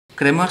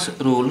Cramer's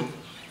rule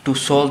to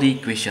solve the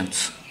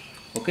equations.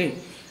 Okay,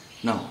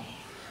 now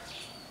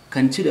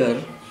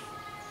consider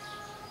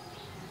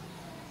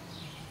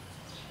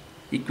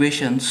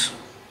equations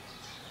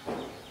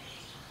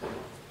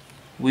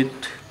with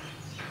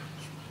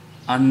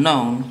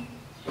unknowns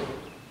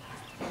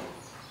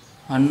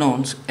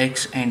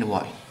x and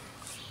y.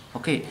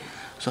 Okay,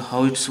 so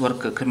how it's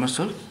work, Cramer's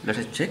rule? Let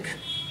us check.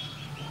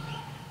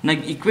 Now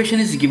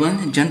equation is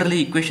given.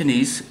 Generally equation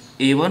is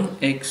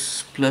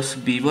a1x plus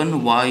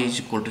b1y is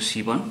equal to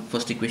c1,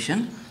 first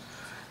equation.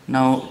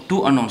 Now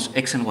two unknowns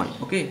x and y.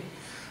 Okay,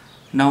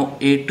 now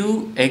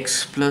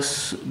a2x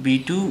plus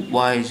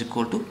b2y is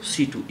equal to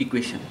c2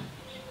 equation.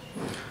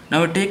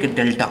 Now we take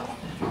delta.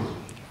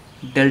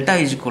 Delta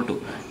is equal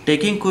to,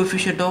 taking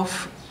coefficient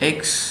of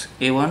x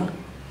a1,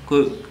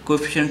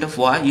 coefficient of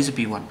y is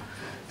b1.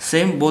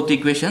 Same both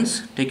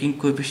equations, taking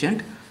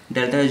coefficient,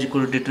 delta is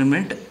equal to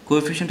determinant,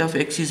 coefficient of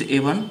x is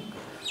a1,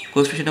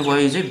 coefficient of y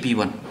is a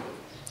b1.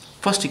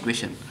 First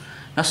equation.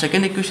 Now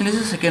second equation is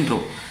the second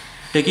row,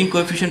 taking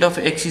coefficient of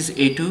x is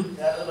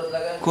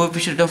a2,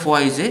 coefficient of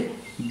y is a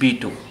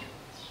b2.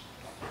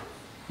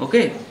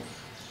 Okay,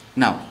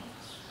 now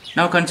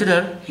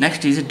consider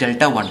next is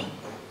delta 1.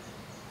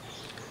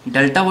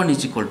 Delta 1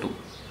 is equal to,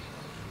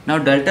 now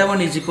delta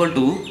 1 is equal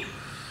to,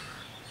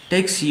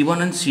 take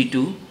c1 and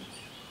c2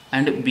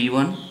 and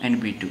b1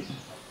 and b2,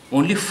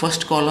 only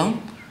first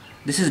column,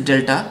 this is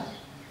delta.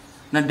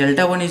 Now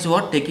delta 1 is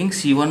what? Taking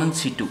c1 and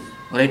c2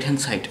 right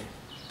hand side,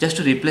 just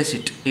to replace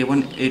it,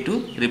 a1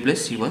 a2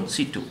 replace c1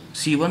 c2,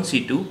 c1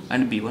 c2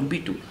 and b1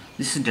 b2,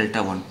 this is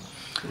delta 1.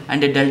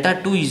 And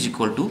delta 2 is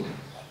equal to,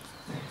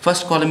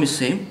 first column is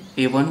same,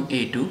 a1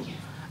 a2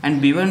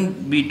 and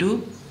b1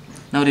 b2,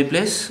 now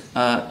replace,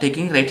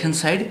 taking right hand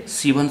side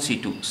c1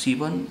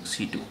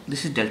 c2,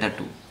 this is delta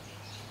 2.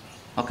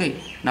 Okay,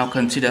 now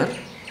consider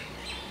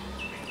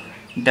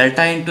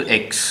delta into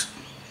x.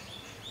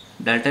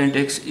 Delta into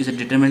x is a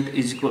determinant,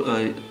 is equal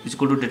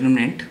to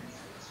determinant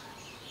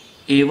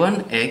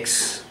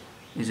a1x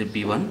is a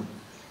b1,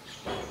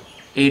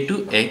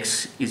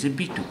 a2x is a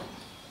b2.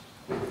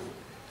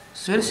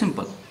 It's very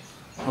simple.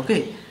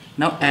 Okay,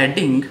 now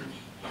adding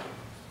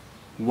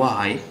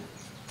y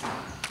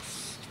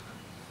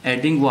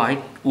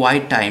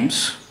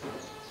times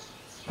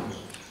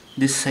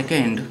this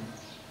second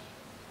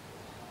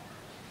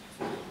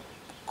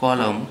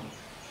column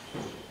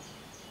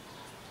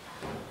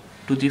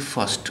to the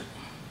first,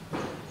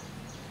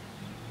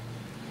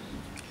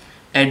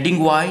 adding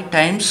y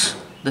times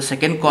the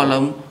second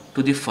column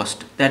to the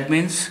first, that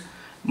means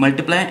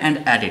multiply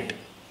and add it,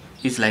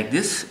 is like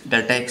this.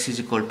 Delta x is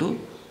equal to,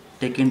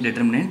 taking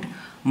determinant,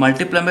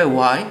 multiply by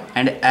y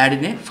and add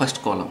in a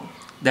first column,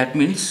 that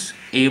means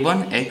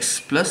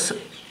a1x plus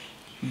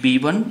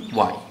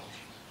b1y,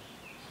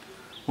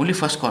 only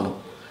first column,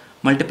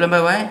 multiply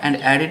by y and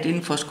add it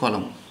in first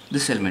column,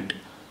 this element,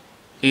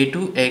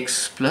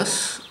 a2x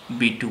plus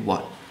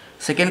b2y,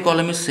 second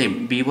column is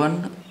same,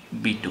 b1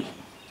 b2.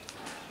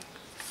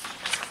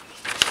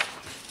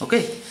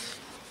 Okay,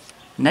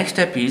 next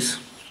step is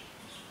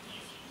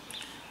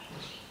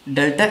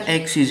delta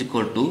x is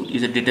equal to,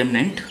 is a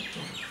determinant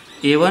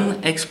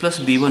a1x plus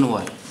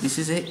b1y, this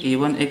is a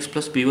a1x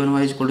plus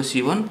b1y is equal to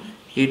c1,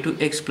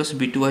 a2x plus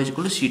b2y is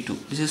equal to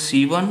c2, this is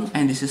c1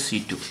 and this is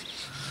c2.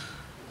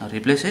 Now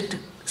replace it,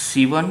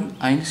 c1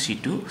 and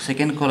c2,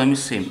 second column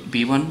is same,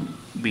 b1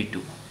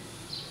 b2.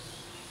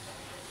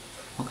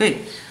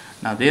 Okay,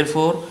 now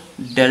therefore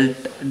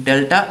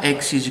delta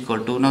x is equal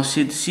to, now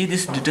see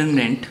this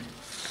determinant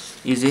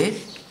is a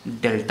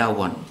delta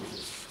 1,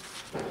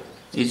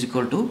 is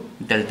equal to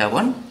delta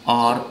 1,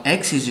 or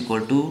x is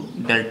equal to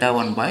delta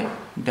 1 by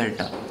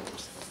delta.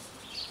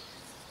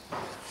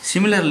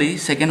 Similarly,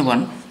 second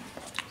one,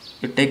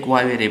 you take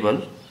y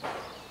variable,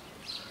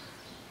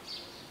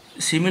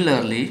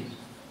 similarly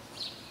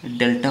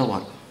delta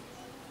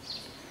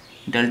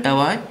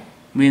y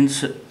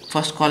means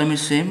first column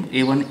is same,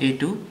 a1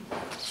 a2,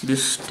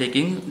 this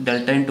taking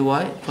delta into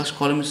y, first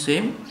column is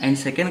same and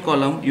second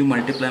column you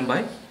multiply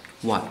by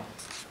y,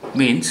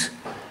 means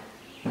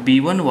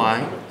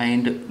b1y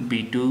and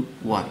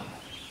b2y.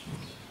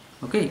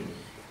 Okay,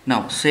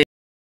 now say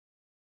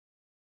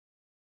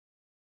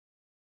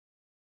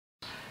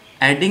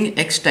adding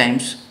x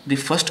times the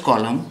first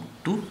column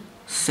to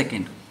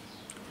second,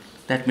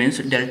 that means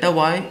delta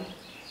y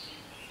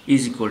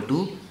is equal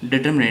to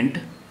determinant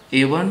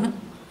a1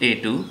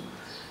 a2,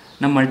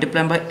 now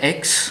multiply by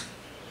x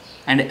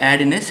and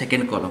add in a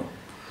second column,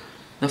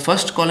 the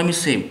first column is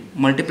same,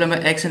 multiply by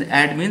x and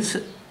add means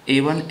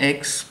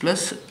a1x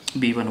plus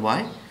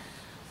b1y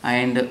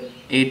and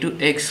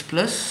a2x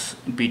plus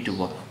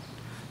b2y.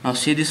 Now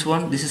see this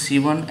one, this is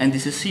c1 and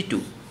this is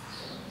c2,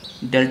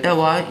 delta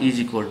y is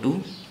equal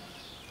to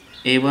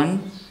a1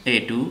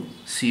 a2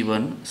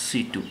 c1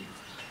 c2,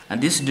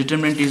 and this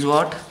determinant is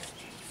what?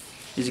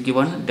 Is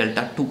given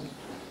delta 2.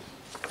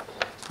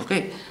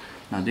 Okay,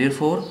 now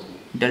therefore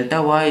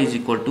delta y is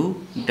equal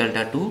to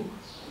delta 2,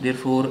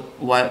 therefore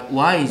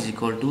y is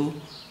equal to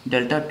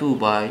delta 2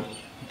 by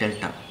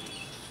delta.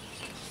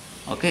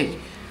 Okay,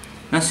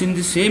 Now in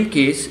the same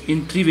case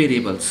in three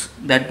variables,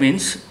 that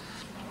means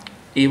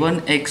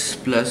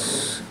a1x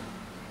plus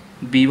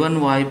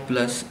b1y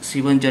plus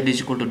c1z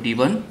is equal to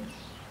d1,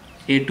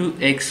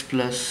 a2x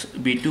plus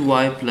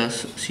b2y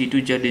plus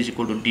c2z is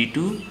equal to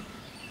d2,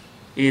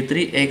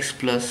 a3x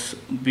plus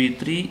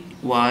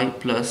b3y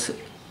plus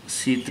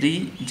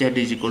c3z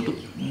is equal to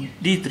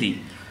d3.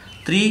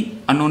 Three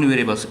unknown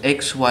variables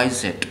x, y,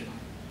 z.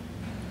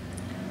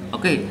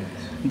 Okay,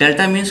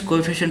 delta means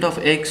coefficient of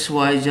x,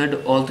 y, z,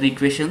 all three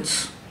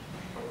equations.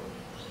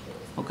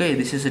 Okay,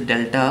 this is a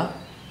delta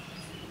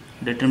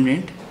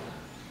determinant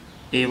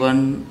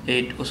a1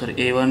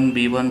 a1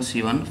 b1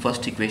 c1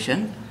 first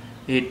equation,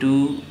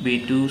 a2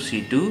 b2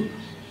 c2,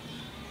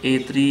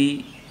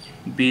 a3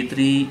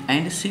 b3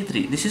 and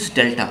c3. This is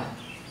delta.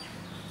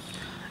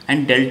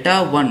 And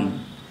delta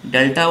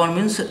 1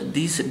 means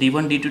these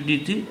d1 d2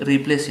 d3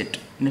 replace it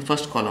in the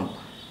first column,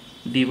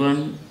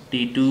 d1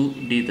 d2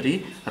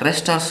 d3,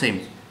 rest are same,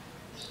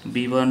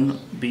 b1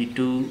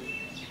 b2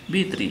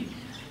 b3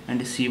 and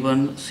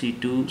c1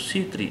 c2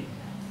 c3.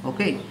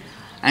 Okay,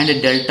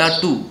 and delta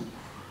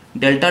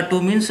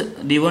 2 means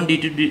d1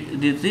 d2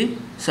 d3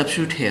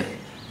 substitute here,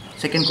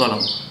 second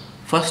column,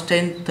 first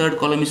and third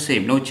column is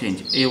same, no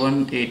change,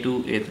 a1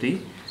 a2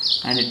 a3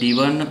 and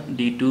d1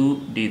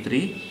 d2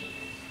 d3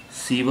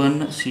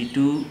 c1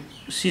 c2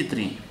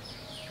 c3.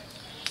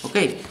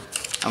 Okay,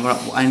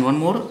 and one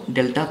more,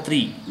 delta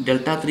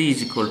 3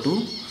 is equal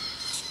to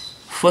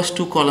first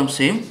two columns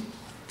same,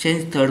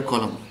 change third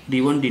column,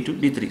 d1 d2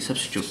 d3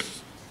 substitute,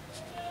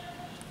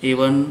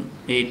 a1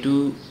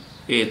 a2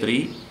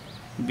 a3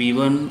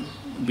 b1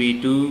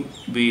 b2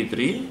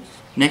 b3,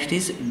 next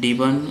is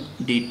d1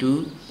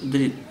 d2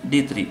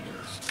 d3.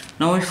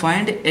 Now we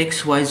find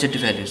x, y, z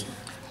values,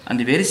 and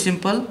the very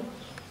simple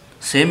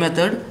same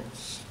method.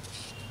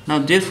 Now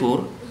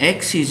therefore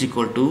x is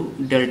equal to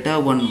delta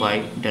 1 by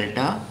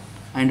delta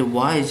and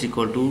y is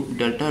equal to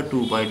delta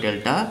 2 by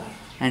delta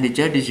and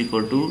z is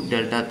equal to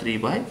delta 3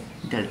 by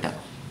delta.